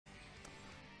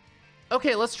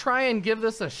Okay, let's try and give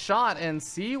this a shot and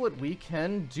see what we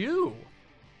can do.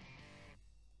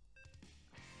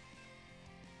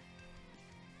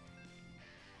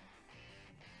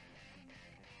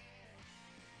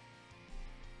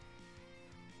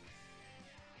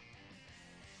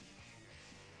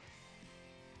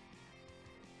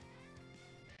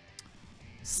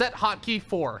 Set hotkey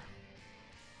 4.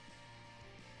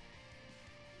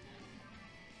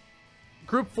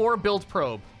 Group 4, build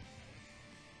probe.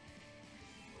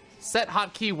 Set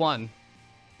hotkey 1.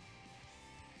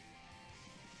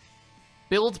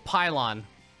 Build pylon.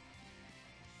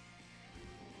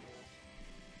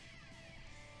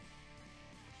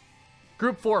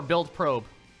 Group 4, build probe.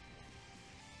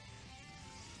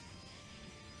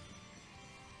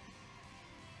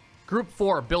 Group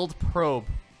 4, build probe.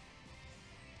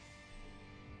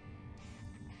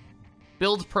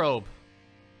 Build probe.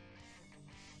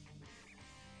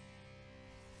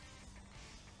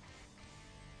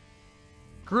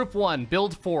 Group 1,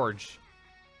 build forge.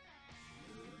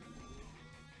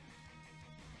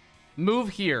 Move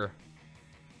here.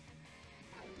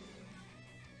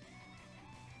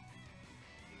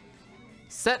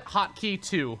 Set hotkey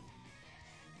 2.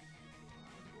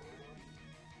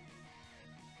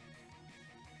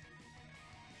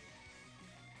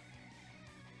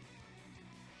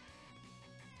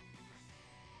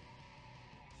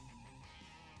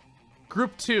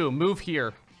 Group 2, move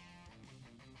here.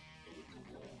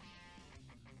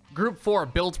 Group 4,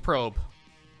 build probe.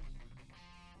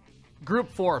 Group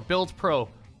 4, build probe.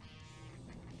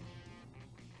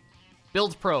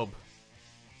 Build probe.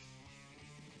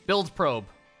 Build probe.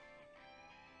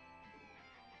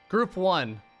 Group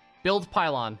 1, build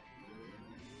pylon.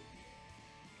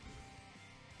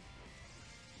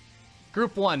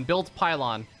 Group 1, build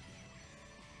pylon.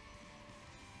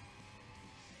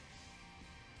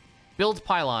 Build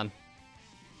pylon.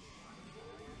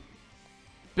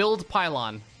 Build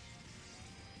pylon.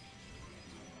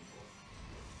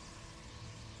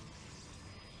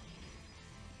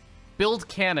 Build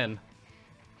cannon.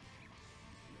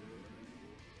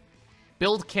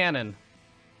 Build cannon.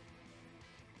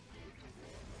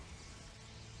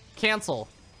 Cancel.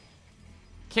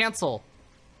 Cancel.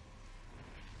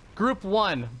 Group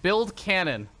 1, build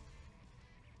cannon.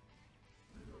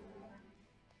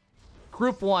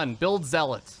 Group 1, build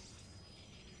zealot.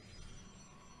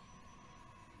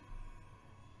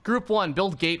 Group 1,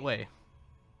 build gateway.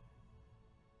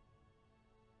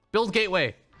 Build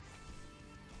gateway.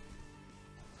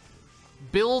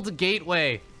 Build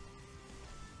gateway.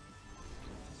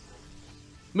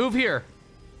 Move here.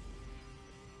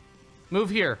 Move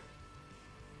here.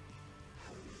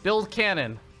 Build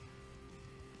cannon.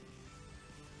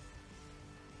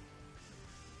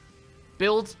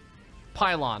 Build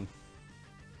pylon.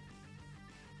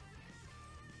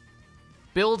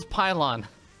 Build pylon.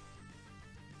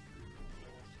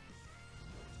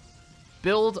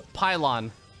 Build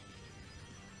pylon.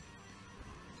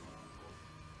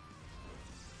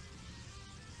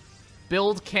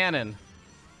 Build cannon.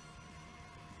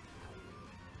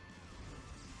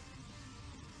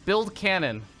 Build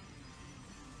cannon.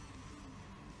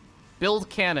 Build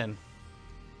cannon.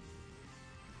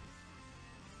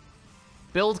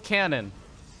 Build cannon.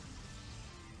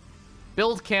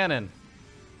 Build cannon.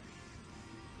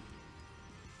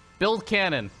 Build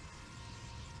cannon.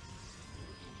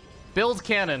 Build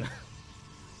cannon.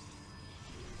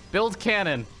 Build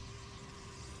cannon.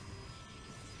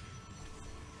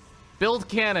 Build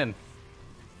cannon.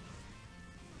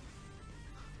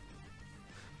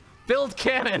 Build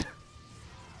cannon.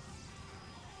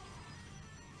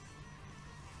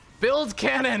 Build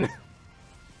cannon.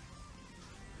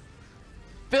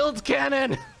 Build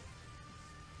cannon.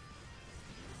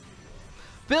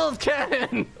 Build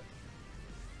cannon.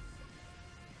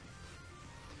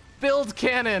 Build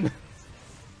cannon.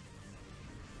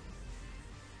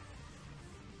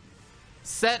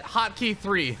 Set hotkey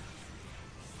 3.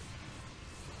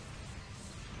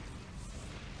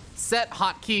 Set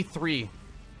hotkey 3.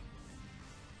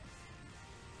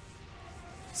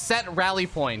 Set rally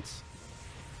point.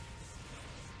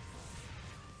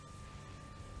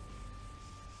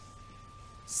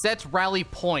 Set rally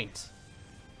point.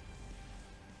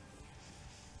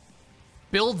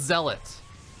 Build zealot.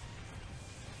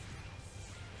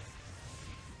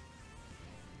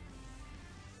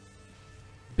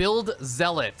 Build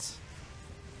zealot.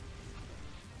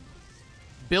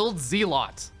 Build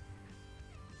zealot.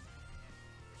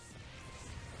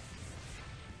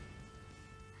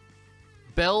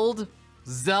 Build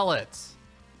zealot.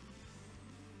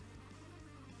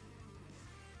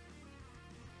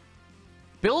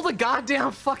 Build a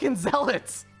goddamn fucking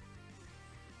zealot.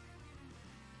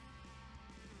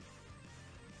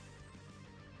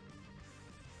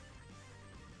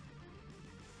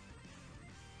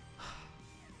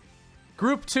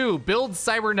 Group 2, build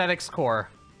cybernetics core.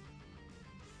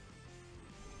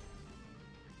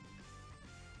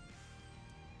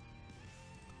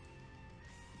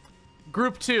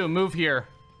 Group 2, move here.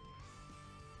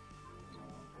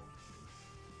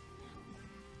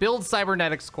 Build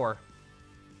cybernetics core.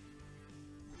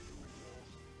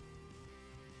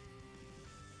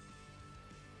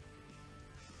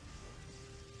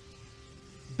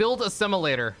 Build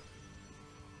assimilator.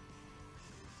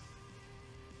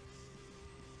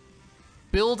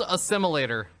 Build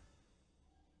assimilator.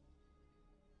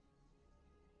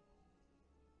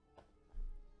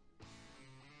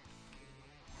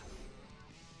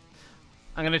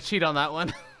 I'm gonna cheat on that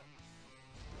one.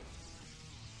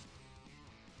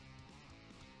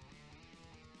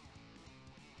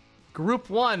 Group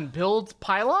 1, build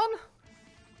pylon?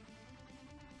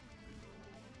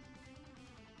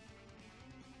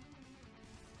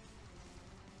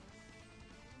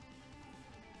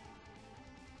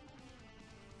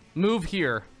 Move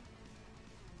here.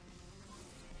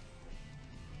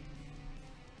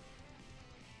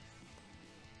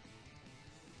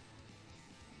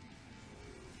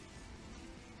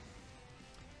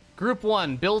 Group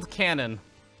 1, build cannon.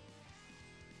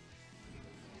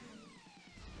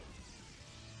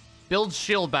 Build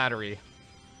shield battery.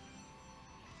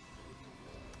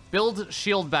 Build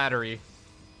shield battery.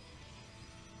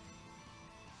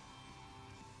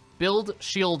 Build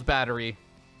shield battery.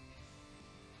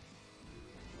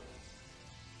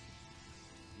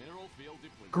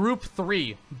 Group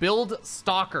 3, build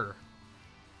stalker.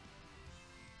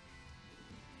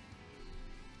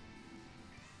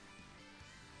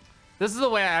 This is the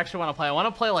way I actually want to play. I want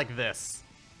to play like this.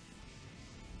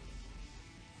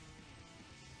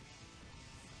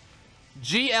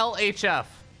 GLHF.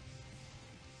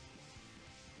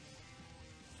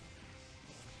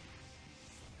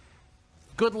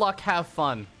 Good luck, have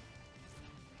fun.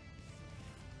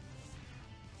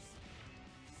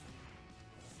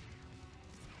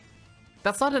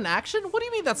 That's not an action? What do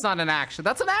you mean that's not an action?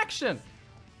 That's an action!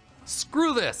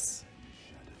 Screw this.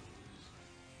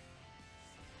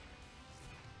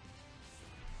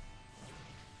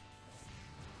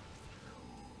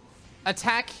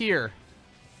 Attack here.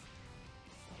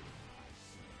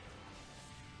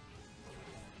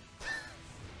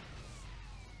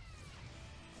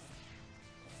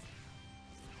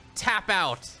 Tap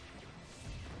out.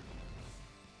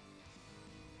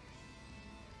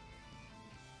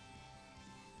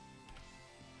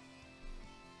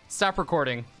 Stop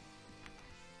recording.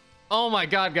 Oh my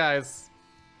god, guys.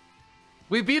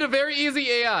 We beat a very easy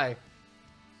AI.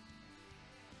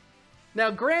 Now,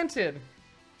 granted,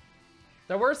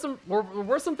 there were some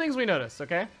things we noticed,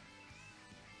 okay?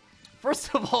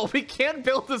 First of all, we can't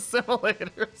build the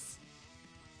simulators.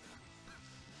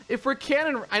 If we're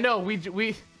canon, I know we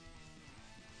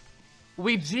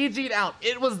GG'd out.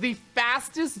 It was the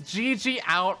fastest GG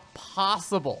out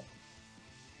possible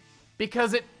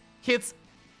because it hits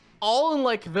all in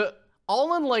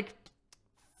like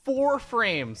 4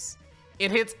 frames. It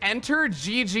hits enter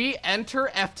GG, enter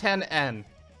F10N.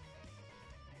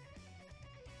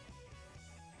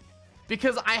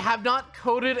 Because I have not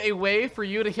coded a way for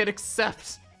you to hit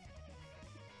accept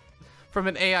from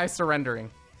an AI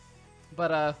surrendering.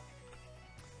 But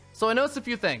so I noticed a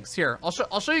few things here.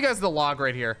 I'll show you guys the log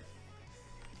right here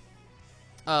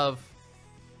of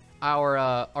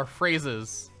our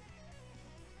phrases.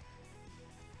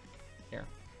 Here.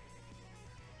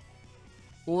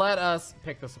 Let us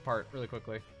pick this apart really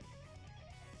quickly.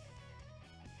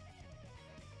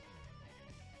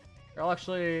 I'll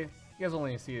actually, you guys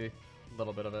only see a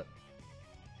little bit of it.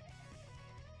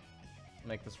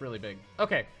 Make this really big.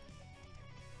 Okay.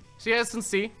 So you guys can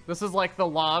see, this is like the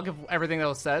log of everything that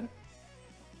was said.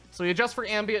 So we adjust for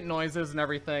ambient noises and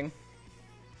everything.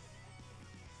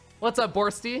 What's up,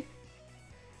 Borsty?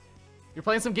 You're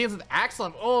playing some games with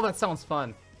Axelem. Oh, that sounds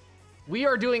fun. We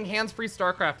are doing hands-free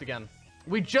StarCraft again.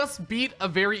 We just beat a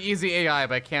very easy AI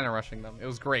by cannon rushing them. It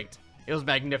was great. It was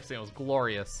magnificent. It was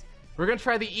glorious. We're gonna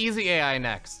try the easy AI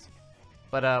next.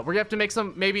 But we're gonna have to make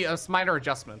some, maybe some minor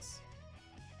adjustments.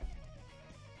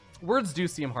 Words do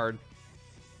seem hard.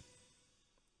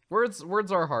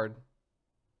 Words are hard.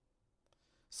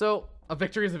 So, a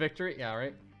victory is a victory? Yeah,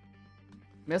 right?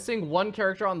 Missing one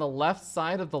character on the left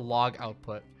side of the log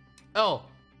output. Oh,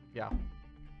 yeah.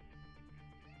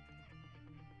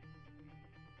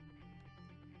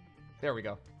 There we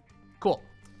go. Cool.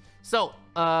 So,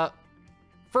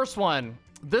 first one.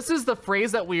 This is the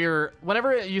phrase that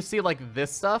whenever you see like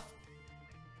this stuff,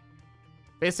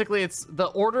 basically it's the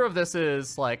order of this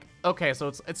is like, okay,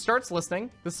 so it starts listening.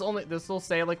 This will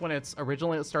say like when it's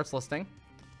originally it starts listening.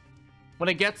 When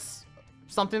it gets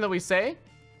something that we say,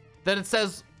 then it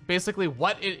says basically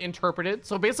what it interpreted.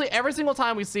 So basically every single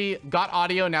time we see got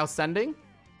audio now sending,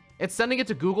 it's sending it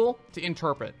to Google to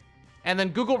interpret. And then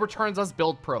Google returns us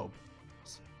build probe.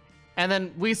 And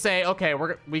then we say, okay,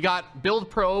 we got build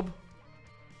probe.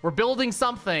 We're building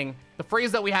something. The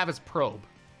phrase that we have is probe.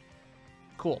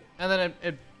 Cool. And then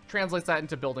it translates that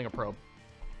into building a probe.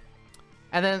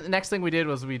 And then the next thing we did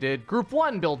was we did group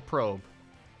 1 build probe.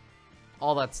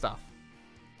 All that stuff.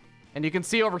 And you can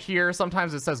see over here,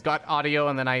 sometimes it says got audio,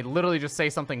 and then I literally just say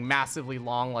something massively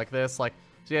long like this. Like,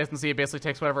 so you guys can see it basically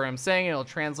takes whatever I'm saying, and it'll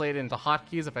translate it into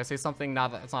hotkeys. If I say something now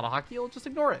that it's not a hotkey, it'll just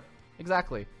ignore it.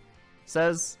 Exactly.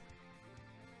 Says,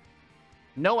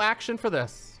 no action for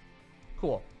this.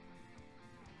 Cool.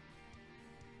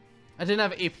 I didn't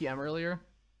have APM earlier.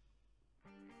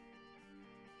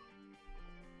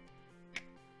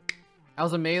 I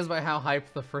was amazed by how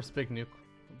hyped the first big nuke,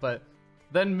 but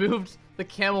then moved the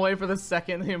cam away for the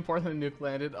second the important nuke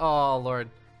landed. Oh, Lord.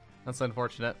 That's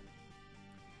unfortunate.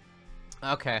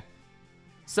 Okay.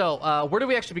 So, where do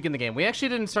we actually begin the game? We actually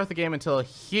didn't start the game until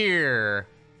here.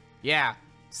 Yeah.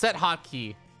 Set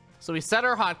hotkey. So we set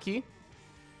our hotkey.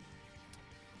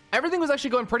 Everything was actually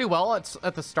going pretty well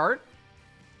at the start.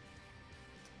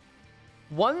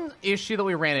 One issue that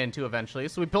we ran into eventually.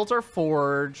 So we built our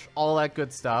forge, all that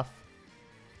good stuff.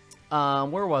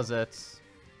 Where was it?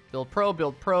 Build probe,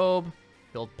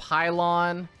 build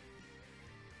pylon.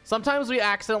 Sometimes we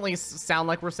accidentally sound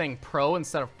like we're saying pro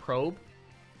instead of probe.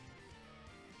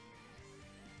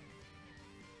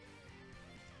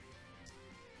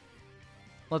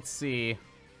 Let's see.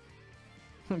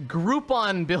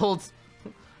 Groupon build.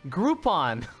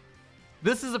 Groupon.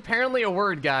 This is apparently a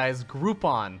word, guys.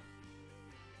 Groupon.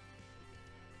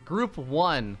 Group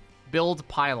 1 build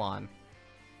pylon.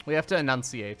 We have to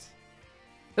enunciate.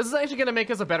 This is actually going to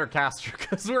make us a better caster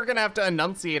because we're going to have to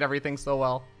enunciate everything so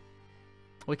well.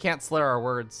 We can't slur our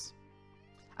words.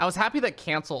 I was happy that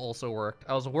cancel also worked.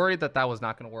 I was worried that that was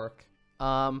not going to work.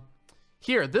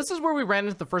 Here, this is where we ran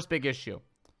into the first big issue.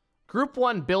 Group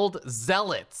 1 build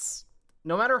zealots.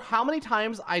 No matter how many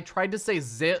times I tried to say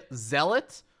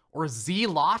zealot or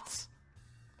zealot,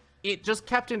 it just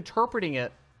kept interpreting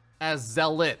it as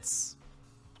zealots.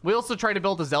 We also tried to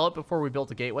build a zealot before we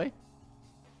built a gateway.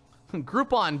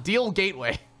 Groupon deal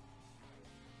gateway.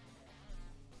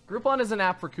 Groupon is an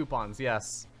app for coupons,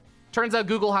 yes. Turns out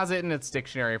Google has it in its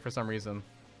dictionary for some reason.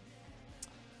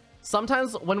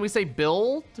 Sometimes when we say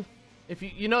build, if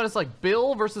you notice like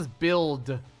bill versus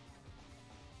build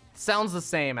sounds the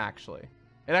same actually.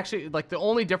 It actually, like the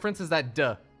only difference is that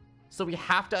duh. So we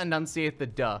have to enunciate the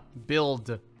duh.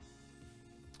 Build.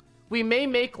 We may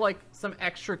make like some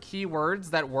extra keywords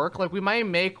that work. Like we might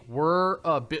make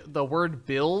the word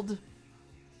build,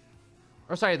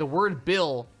 or sorry, the word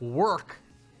bill work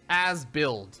as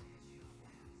build.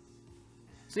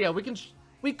 So yeah,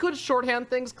 we could shorthand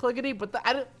things clickety, but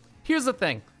here's the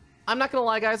thing. I'm not gonna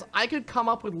lie, guys. I could come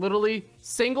up with literally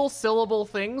single syllable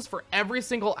things for every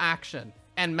single action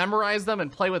and memorize them and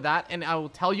play with that, and I will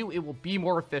tell you it will be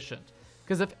more efficient.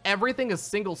 Because if everything is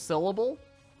single syllable,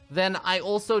 then I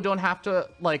also don't have to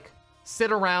like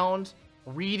sit around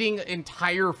reading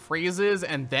entire phrases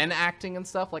and then acting and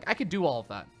stuff. Like I could do all of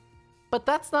that, but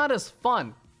that's not as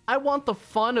fun. I want the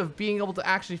fun of being able to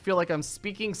actually feel like I'm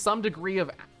speaking some degree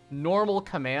of normal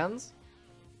commands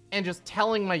and just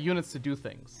telling my units to do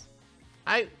things.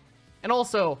 And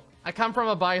also I come from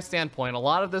a biased standpoint. A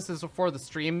lot of this is for the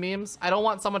stream memes. I don't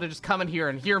want someone to just come in here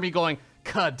and hear me going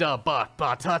ka da ba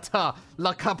ba ta ta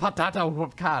la ka pa ta ta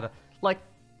whoop ka. Like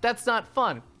that's not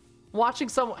fun.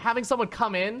 Having someone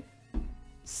come in,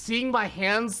 seeing my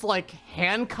hands like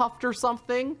handcuffed or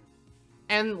something,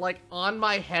 and like on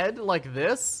my head like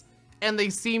this, and they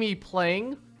see me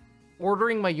playing,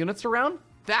 ordering my units around,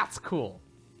 that's cool.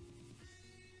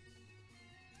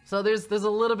 So there's a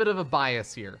little bit of a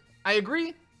bias here. I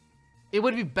agree, it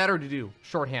would be better to do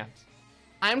shorthand.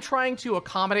 I'm trying to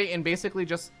accommodate and basically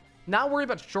just not worry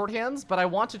about shorthands, but I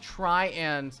want to try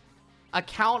and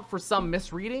account for some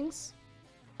misreadings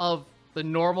of the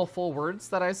normal full words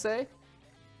that I say.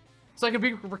 So I can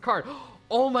be Ricard.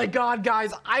 Oh my god,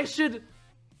 guys, I should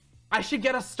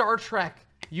get a Star Trek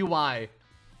UI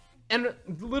and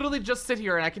literally just sit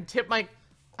here and I can tip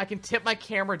my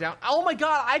camera down. Oh my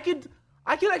god, I could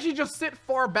actually just sit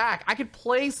far back. I could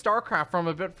play StarCraft from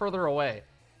a bit further away.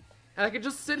 And I could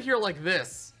just sit here like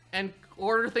this and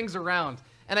order things around.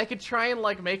 And I could try and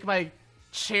like make my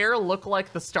chair look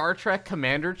like the Star Trek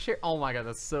commander chair. Oh my god,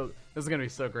 this is gonna be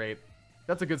so great.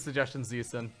 That's a good suggestion,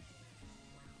 Zeason.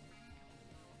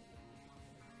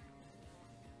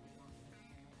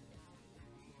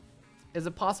 Is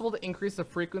it possible to increase the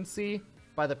frequency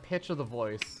by the pitch of the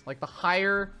voice. Like, the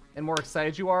higher and more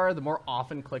excited you are, the more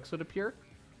often clicks would appear.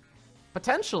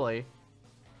 Potentially.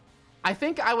 I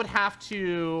think I would have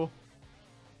to...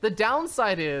 The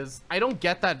downside is, I don't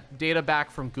get that data back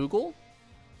from Google.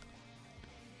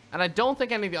 And I don't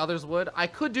think any of the others would. I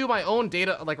could do my own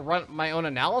data, like run my own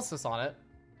analysis on it.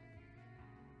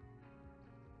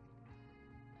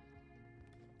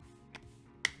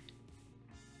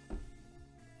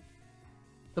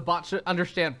 The bot should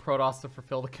understand Protoss to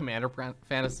fulfill the commander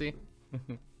fantasy.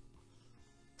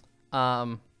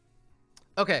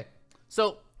 Okay,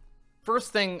 so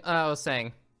first thing I was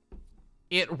saying,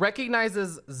 it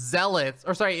recognizes zealots,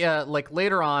 or sorry, like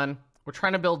later on, we're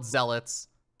trying to build zealots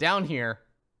down here.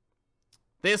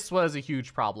 This was a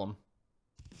huge problem.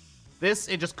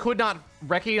 It just could not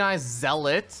recognize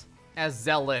zealot as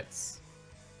zealots.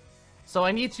 So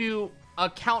I need to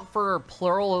account for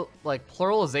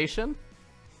pluralization.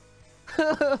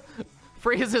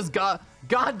 Phrases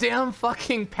goddamn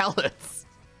fucking pellets.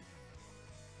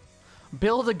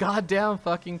 Build a goddamn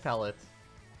fucking pellet.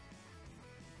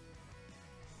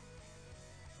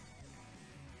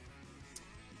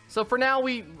 So for now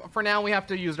we have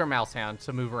to use our mouse hand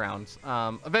to move around.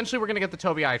 Eventually we're gonna get the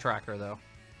Tobii eye tracker though.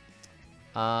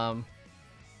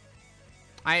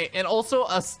 And also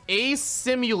a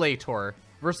simulator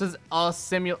versus a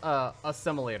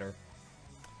simulator.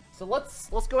 So let's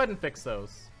go ahead and fix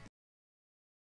those.